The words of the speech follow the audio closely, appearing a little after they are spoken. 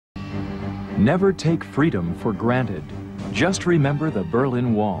Never take freedom for granted. Just remember the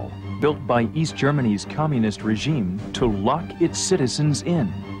Berlin Wall, built by East Germany's communist regime to lock its citizens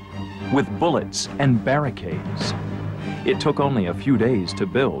in, with bullets and barricades. It took only a few days to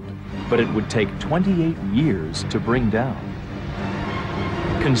build, but it would take 28 years to bring down.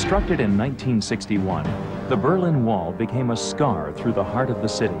 Constructed in 1961, the Berlin Wall became a scar through the heart of the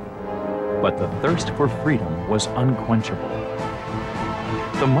city. But the thirst for freedom was unquenchable.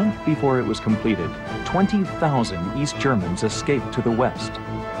 The month before it was completed, 20,000 East Germans escaped to the west.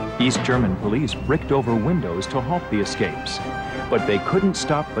 East German police bricked over windows to halt the escapes, but they couldn't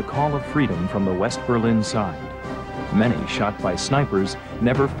stop the call of freedom from the West Berlin side. Many, shot by snipers,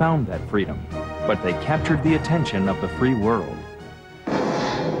 never found that freedom, but they captured the attention of the free world.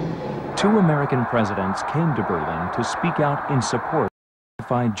 2 American presidents came to Berlin to speak out in support of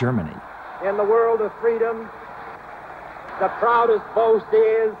unified Germany. In the world of freedom, the proudest boast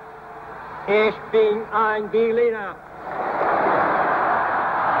is, Ich bin ein Berliner.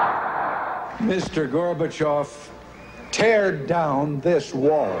 Mr. Gorbachev, tear down this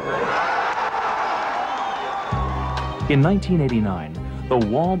wall. In 1989, the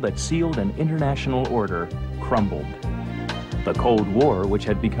wall that sealed an international order crumbled. The Cold War, which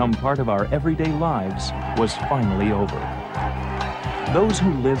had become part of our everyday lives, was finally over. Those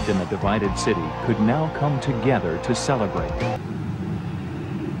who lived in a divided city could now come together to celebrate.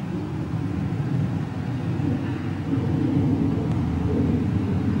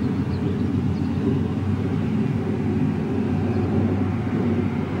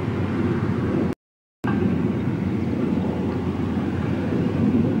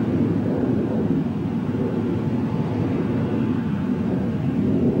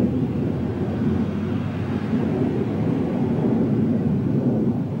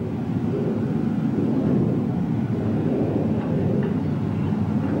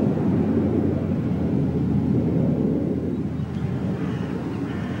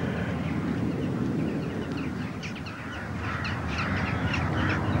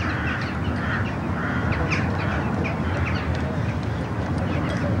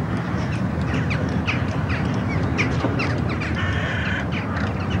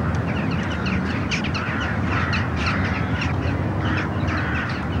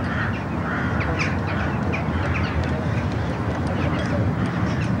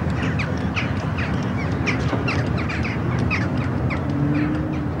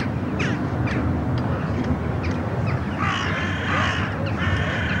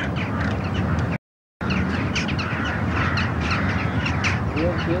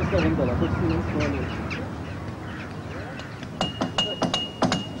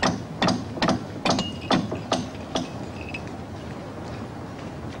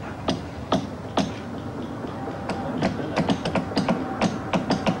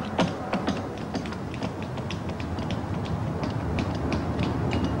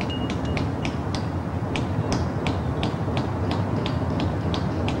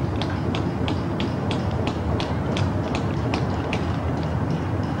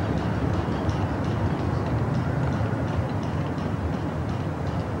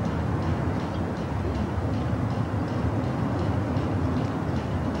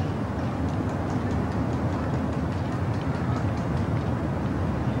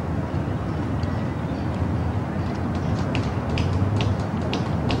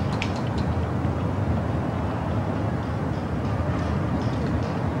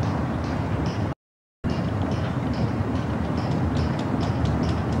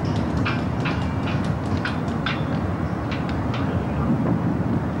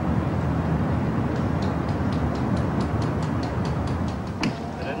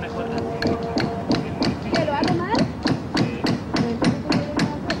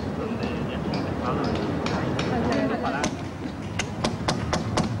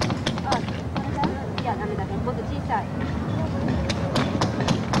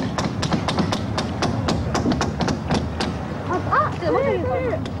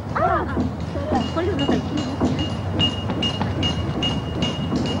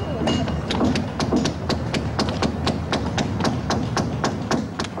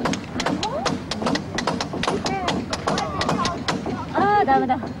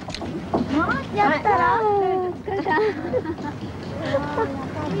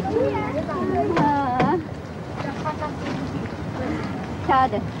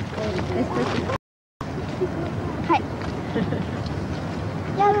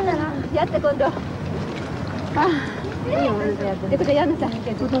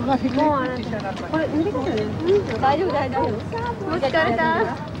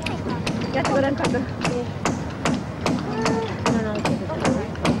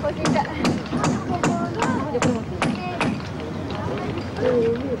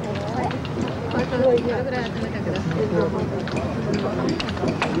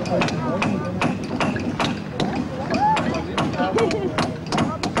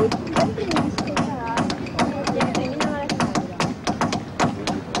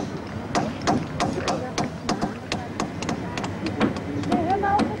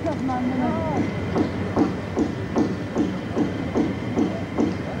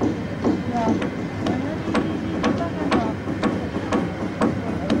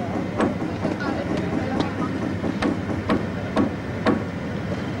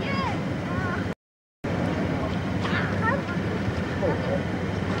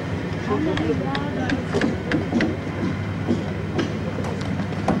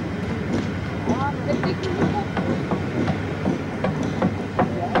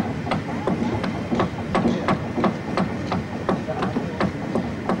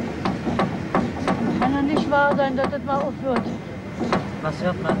 Sein, dass das mal aufhört. Was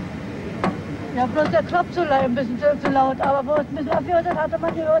hört man? Ja, bloß der klopft so ein bisschen zu laut, aber wo es ein bisschen aufhört, dann hatte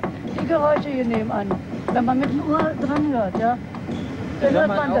man gehört, die Geräusche hier nebenan. Wenn man mit dem Ohr dran hört, ja. Dann hört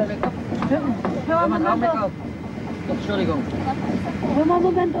man das. Hör mal einen Moment auf. Entschuldigung. Hör mal einen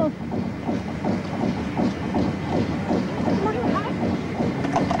Moment auf.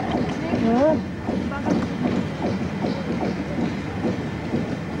 Ja.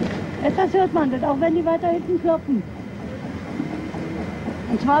 Etwas hört man das, auch wenn die weiter hinten klopfen.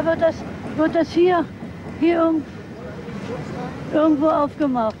 Und zwar wird das hier irgendwo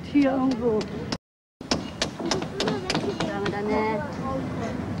aufgemacht, hier irgendwo.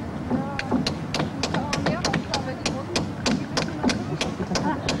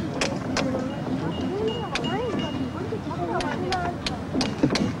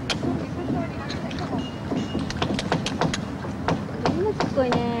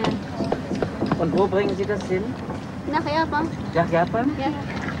 Und wo bringen Sie das hin? Nach Japan. Nach Japan? Ja.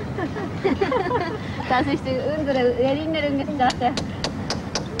 Das ist unsere Erinnerungssache.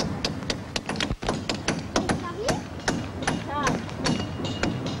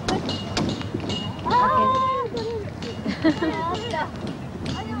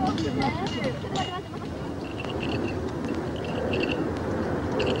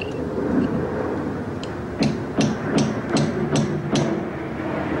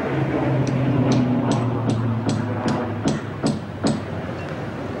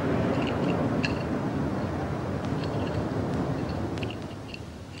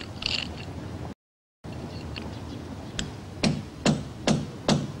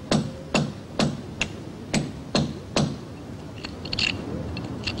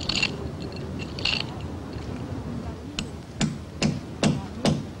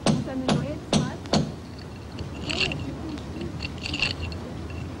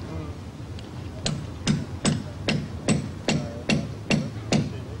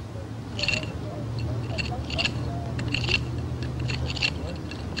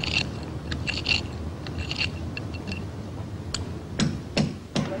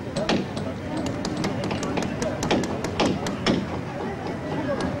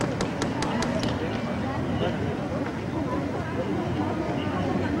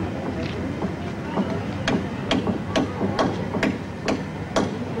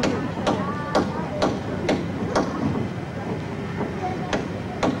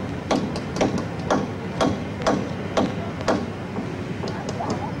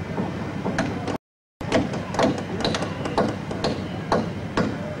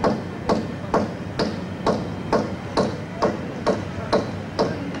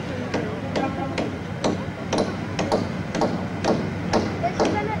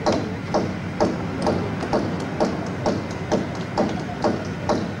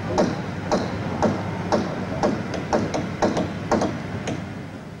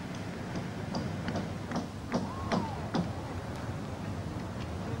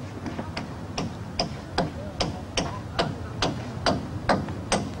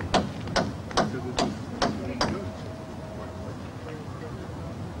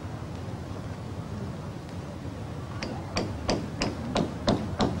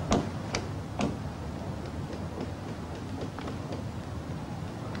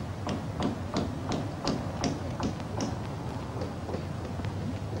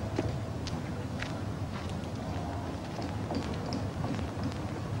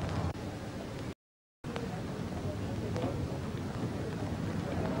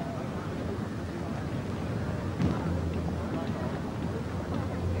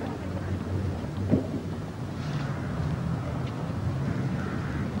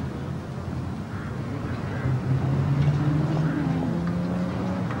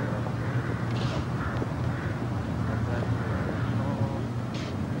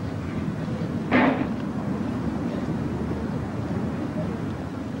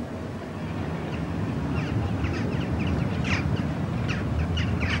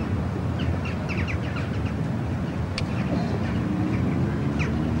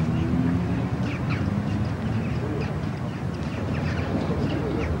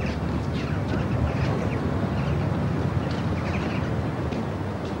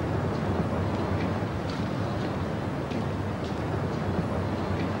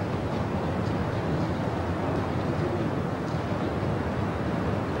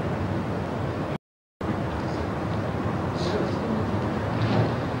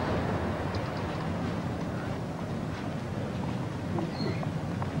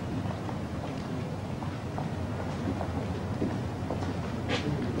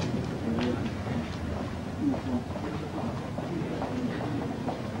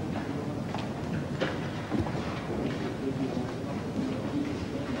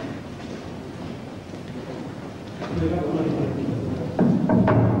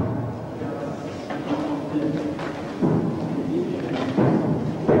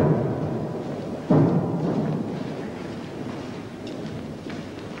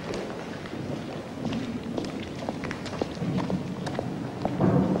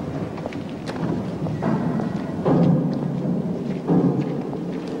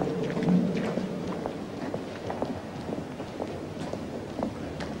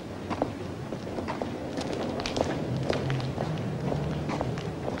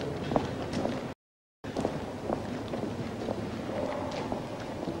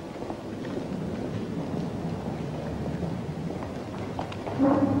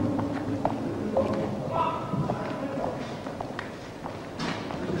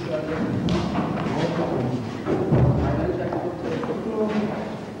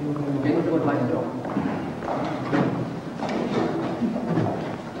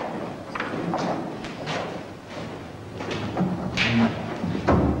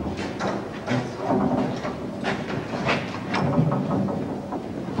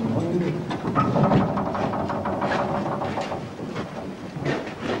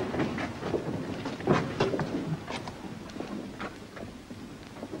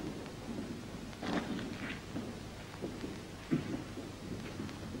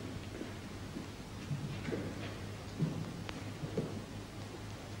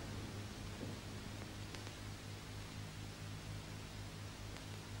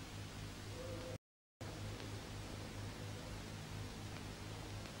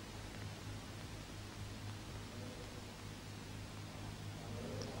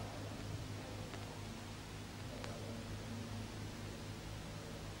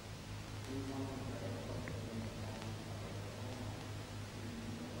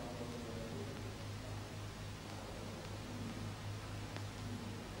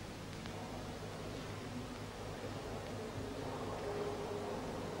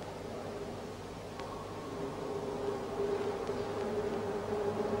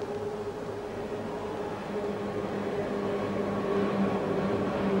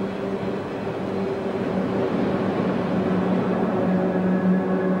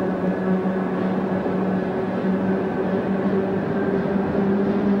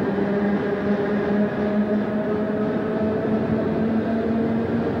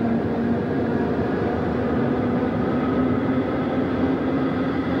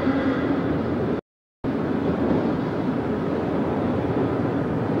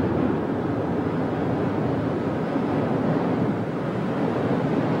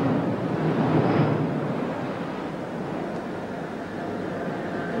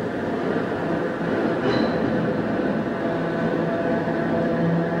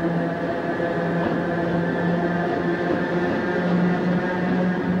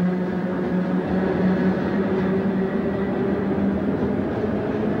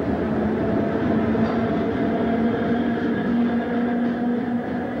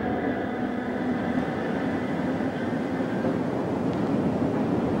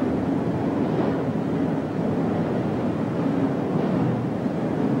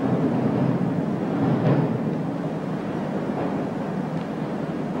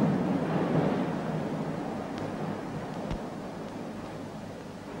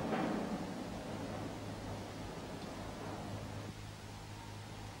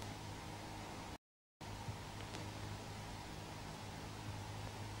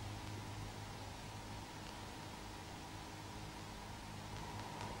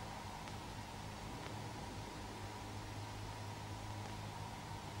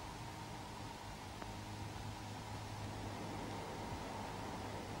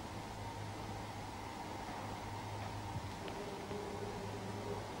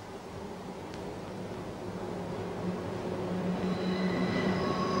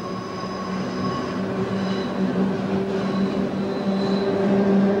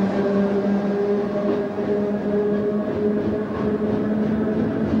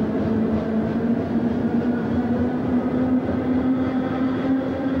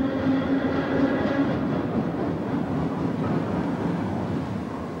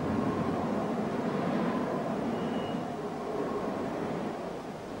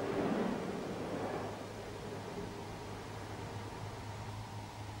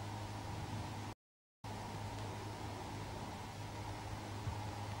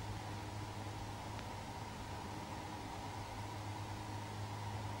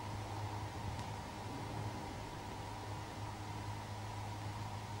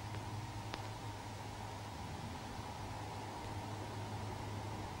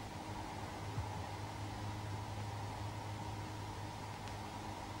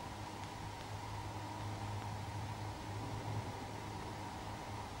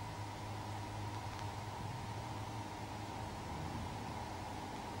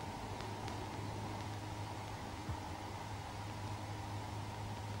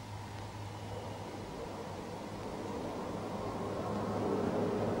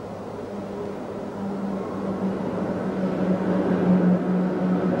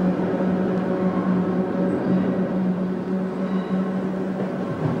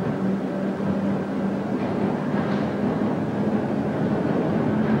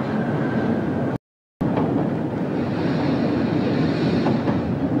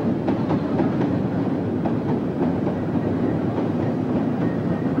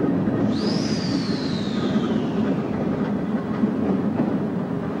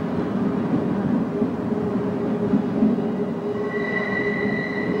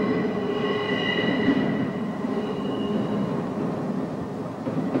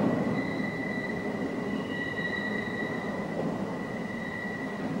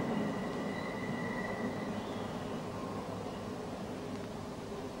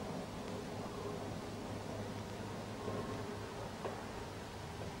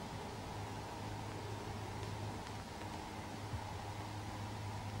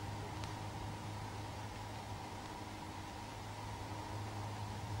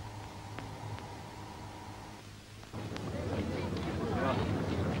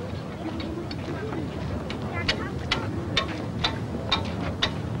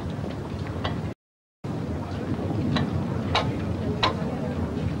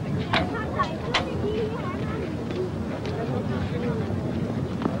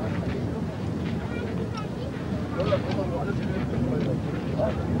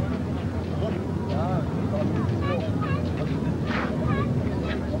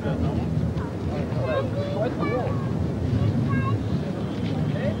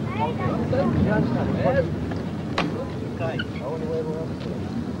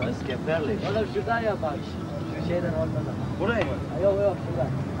 Das ist gefährlich. Oder şuraya bak. Şu şeyden ortada. Buraya mı? Yok yok şurada.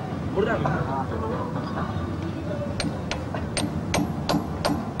 Burada mı?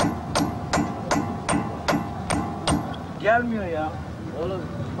 Gelmiyor ya. Oğlum.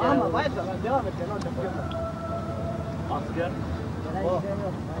 Ama weiter, devam et. Asker. Oh.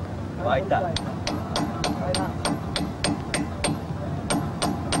 Weiter.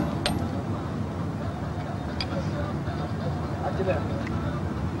 Hadi be.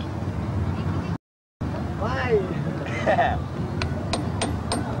 Vay.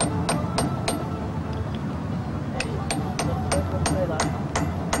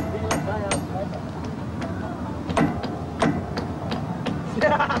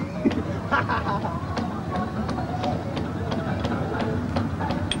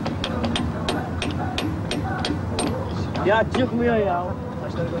 Ya çıkmıyor ya.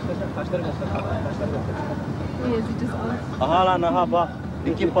 Taşları göstersen, taşları göster. Taşları göster. Aha lan aha bak.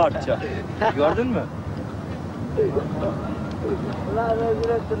 2 parça. Gördün mü? Ulan rezil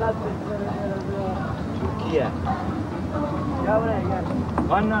ettin lan. Türkiye. Gel buraya gel.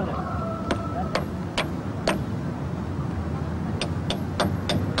 Vannalı.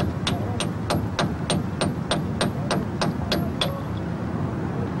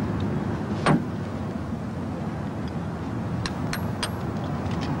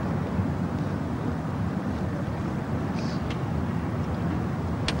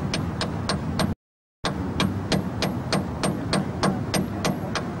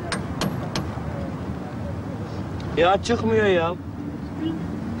 Ya çıkmıyor ya.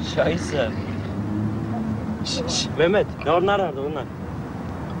 Scheiße. Mehmet, ne onlar nerede bunlar?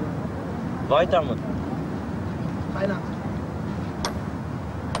 Weiter mı? Aynen.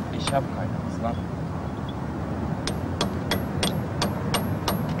 Ich hab keinen lan.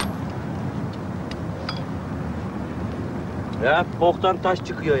 Ya boktan taş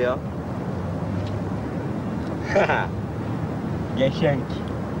çıkıyor ya. Geçenk.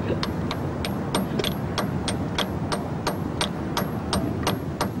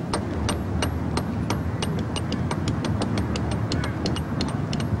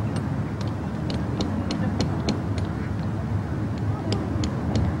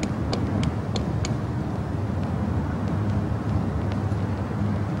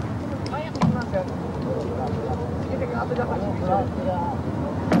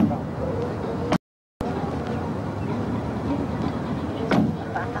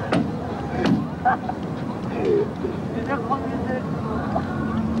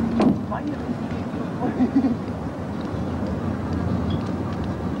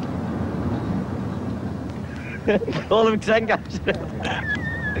 Oğlum sen gel şuraya.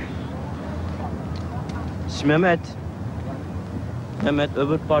 Mehmet. Mehmet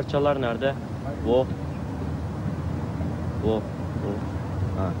öbür parçalar nerede? O. O. O.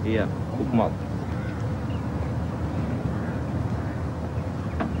 Ha iyi. Guck mal.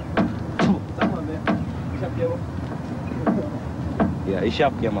 Ja, ich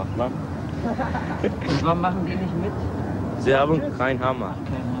hab gemacht, lan. Warum machen die nicht mit? Sie haben kein Hammer.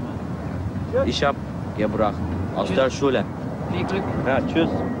 Ich hab gebracht. Aus der Schule. Viel Glück. Ja, tschüss.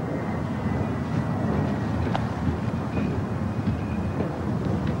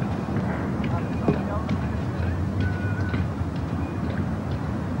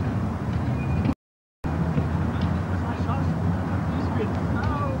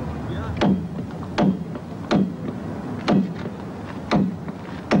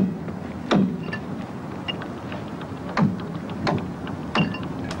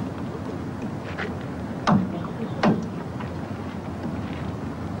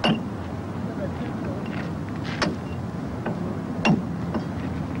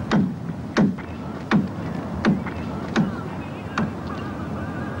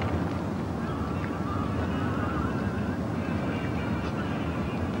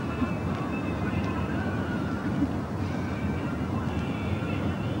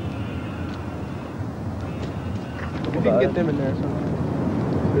 We can get them in there.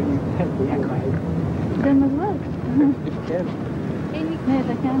 Them as well? If you can. Nee,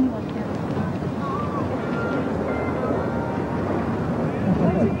 dat kan niet wat.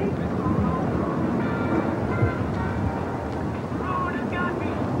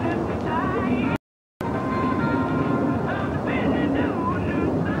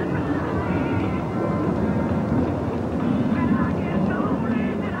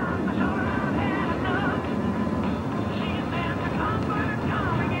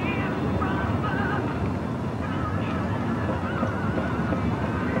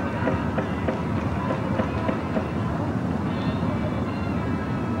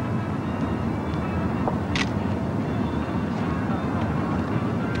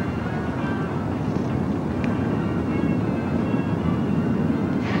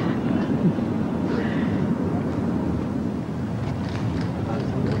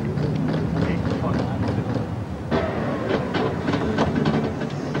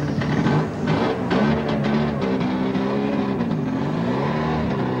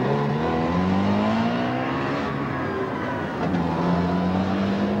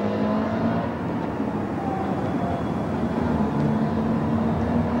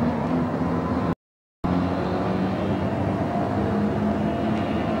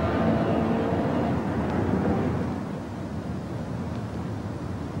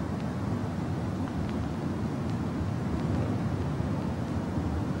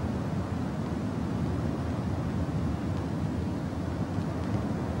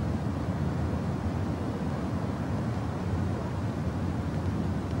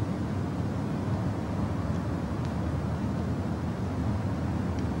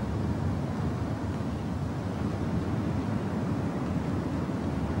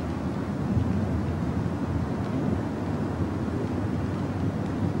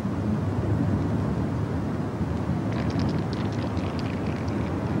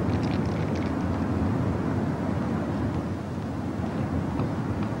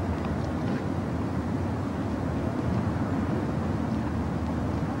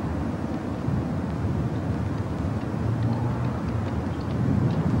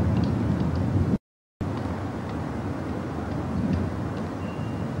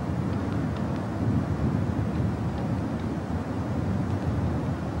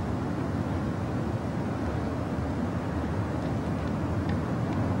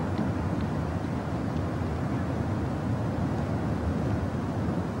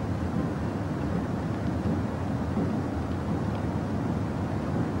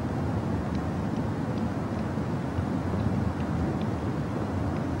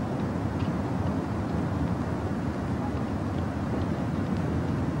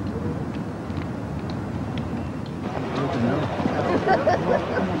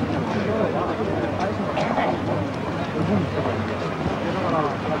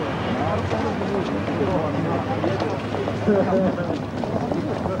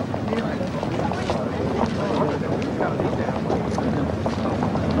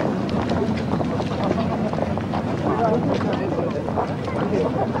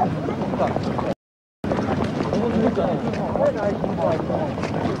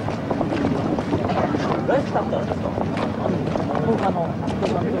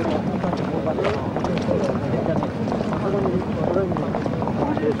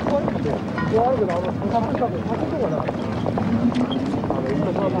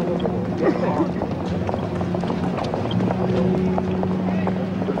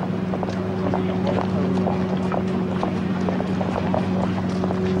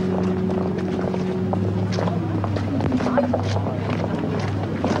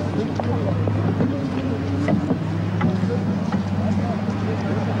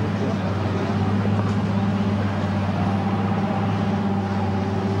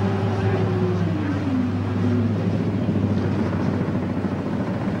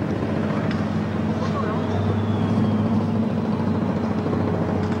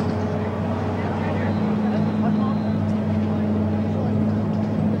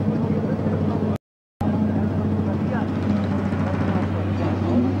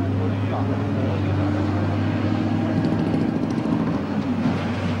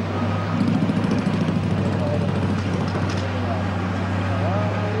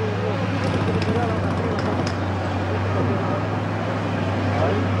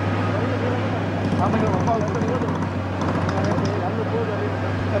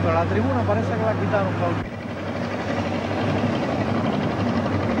 Però la tribuna parece che la quitaron un po'.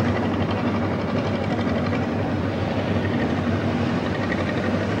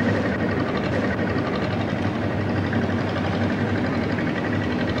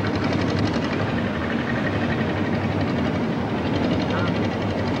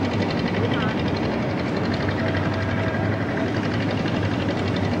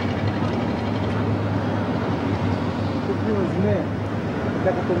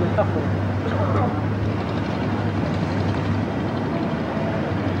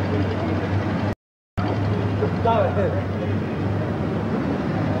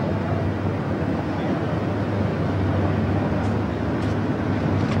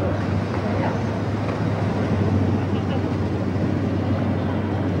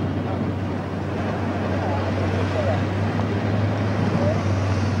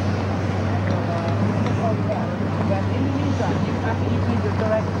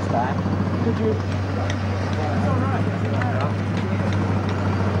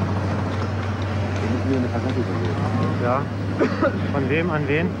 Ja. Von wem an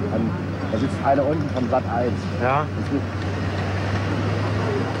wen? Da sitzt einer unten von Sat 1. Ja.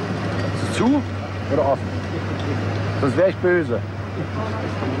 Ist es zu oder offen? Sonst wäre ich böse.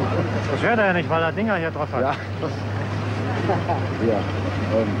 Das hört er ja nicht, weil er Dinger hier drauf hat. Ja. Ja.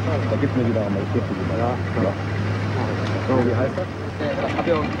 Da gibt mir wieder einmal. Ja. So, wie heißt das?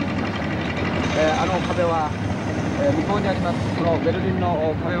 壁は向こうにありますこのベルリン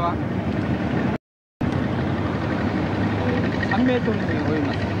の壁は3メートルに及び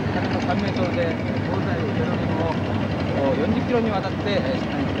ます。高さ3メートルで東西ベルリンを40キロにわたって支配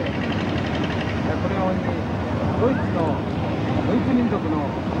して、これをドイツ民族の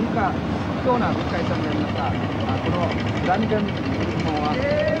貴重な文化遺産でありましたこのブランデンブルク門はこ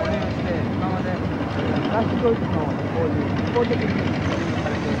れをして今まで東ドイツの方に一方的にさ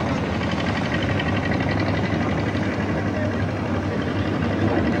れています。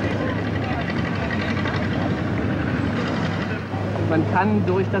Man kann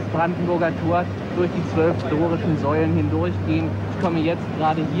durch das Brandenburger Tor, durch die 12 dorischen Säulen hindurchgehen. Ich komme jetzt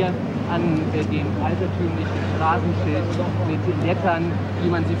gerade hier an dem altertümlichen Straßenschild mit Lettern, wie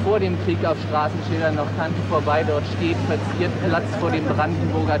man sie vor dem Krieg auf Straßenschildern noch kannte, vorbei. Dort steht verziert Platz vor dem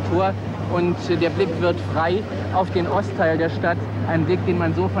Brandenburger Tor. Und der Blick wird frei auf den Ostteil der Stadt. Ein Blick, den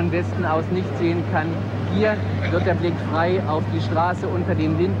man so von Westen aus nicht sehen kann. Hier wird der Blick frei auf die Straße unter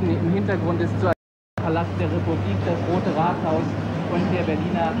den Linden. Im Hintergrund ist der Palast der Republik, das Rote Rathaus und der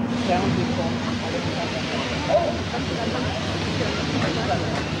Berliner Fernsehturm.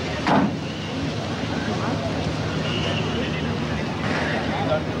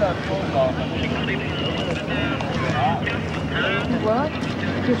 Work.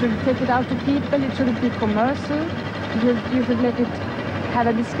 You should take it out to people, it shouldn't be commercial. You should let it have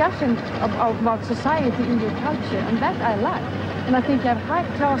a discussion about society in your culture, and that I like. And I think you have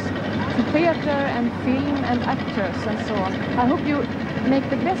high-class theater and film and actors and so on. I hope you make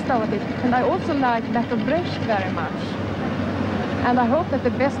the best out of it. And I also like Bertolt Brecht very much. And I hope that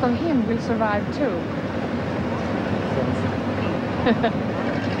the best of him will survive too.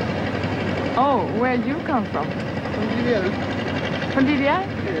 Oh, where you come from? Från DDR?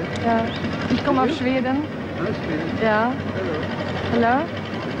 Ja. Ich komme aus Schweden. Ja. Hello.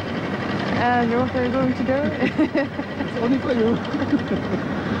 And what are you going to do? It's only for you.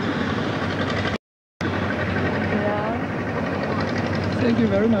 Yeah. Thank you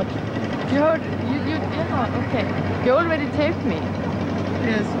very much. You heard? Yeah, okay. You already taped me.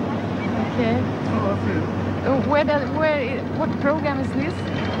 Yes. Okay. What program is this?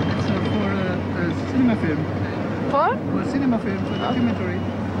 So for a cinema film. For? For a cinema film, for documentary.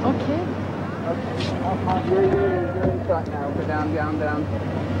 Okay. You're in front now. Go down, down, down.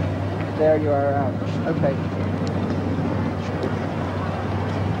 There you are out. Okay.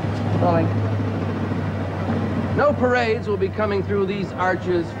 Rolling. No parades will be coming through these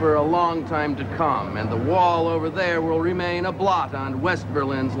arches for a long time to come, and the wall over there will remain a blot on West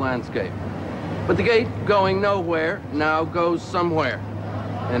Berlin's landscape. But the gate going nowhere now goes somewhere,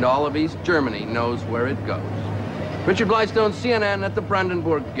 and all of East Germany knows where it goes. Richard Blystone, CNN at the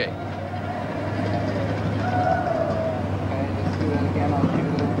Brandenburg Gate. Okay, let's do that again. I'll keep it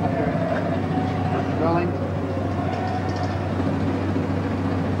a little tighter. Rolling.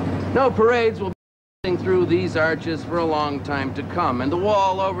 No parades will be passing through these arches for a long time to come, and the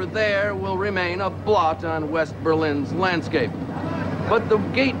wall over there will remain a blot on West Berlin's landscape. But the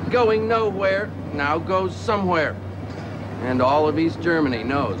gate going nowhere now goes somewhere, and all of East Germany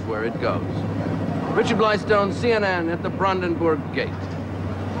knows where it goes. Richard Blystone, CNN at the Brandenburg Gate.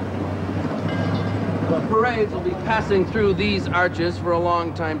 The parades will be passing through these arches for a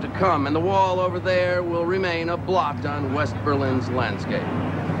long time to come, and the wall over there will remain a blot on West Berlin's landscape.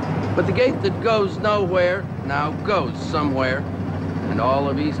 But the gate that goes nowhere now goes somewhere, and all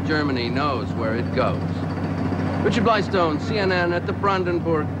of East Germany knows where it goes. Richard Blystone, CNN at the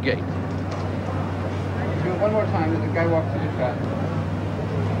Brandenburg Gate. Do it one more time, and the guy walks through the shot.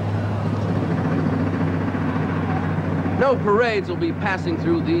 No parades will be passing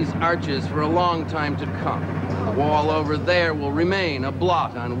through these arches for a long time to come. The wall over there will remain a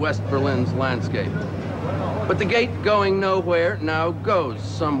blot on West Berlin's landscape. But the gate going nowhere now goes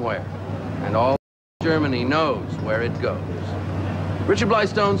somewhere, and all Germany knows where it goes. Richard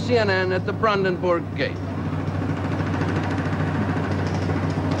Blystone, CNN at the Brandenburg Gate.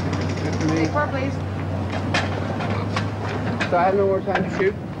 Four, please. So I have no more time to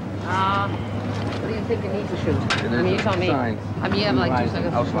shoot? What do you think you need to shoot? I mean, you tell me. Signs. I mean, you have like 2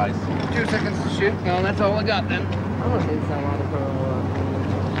 seconds. Ausweis. 2 seconds to shoot. No, that's all I got then. I don't think so.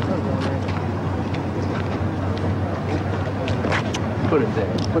 Put it there.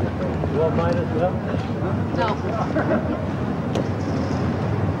 Put it there. You want mine as well? No.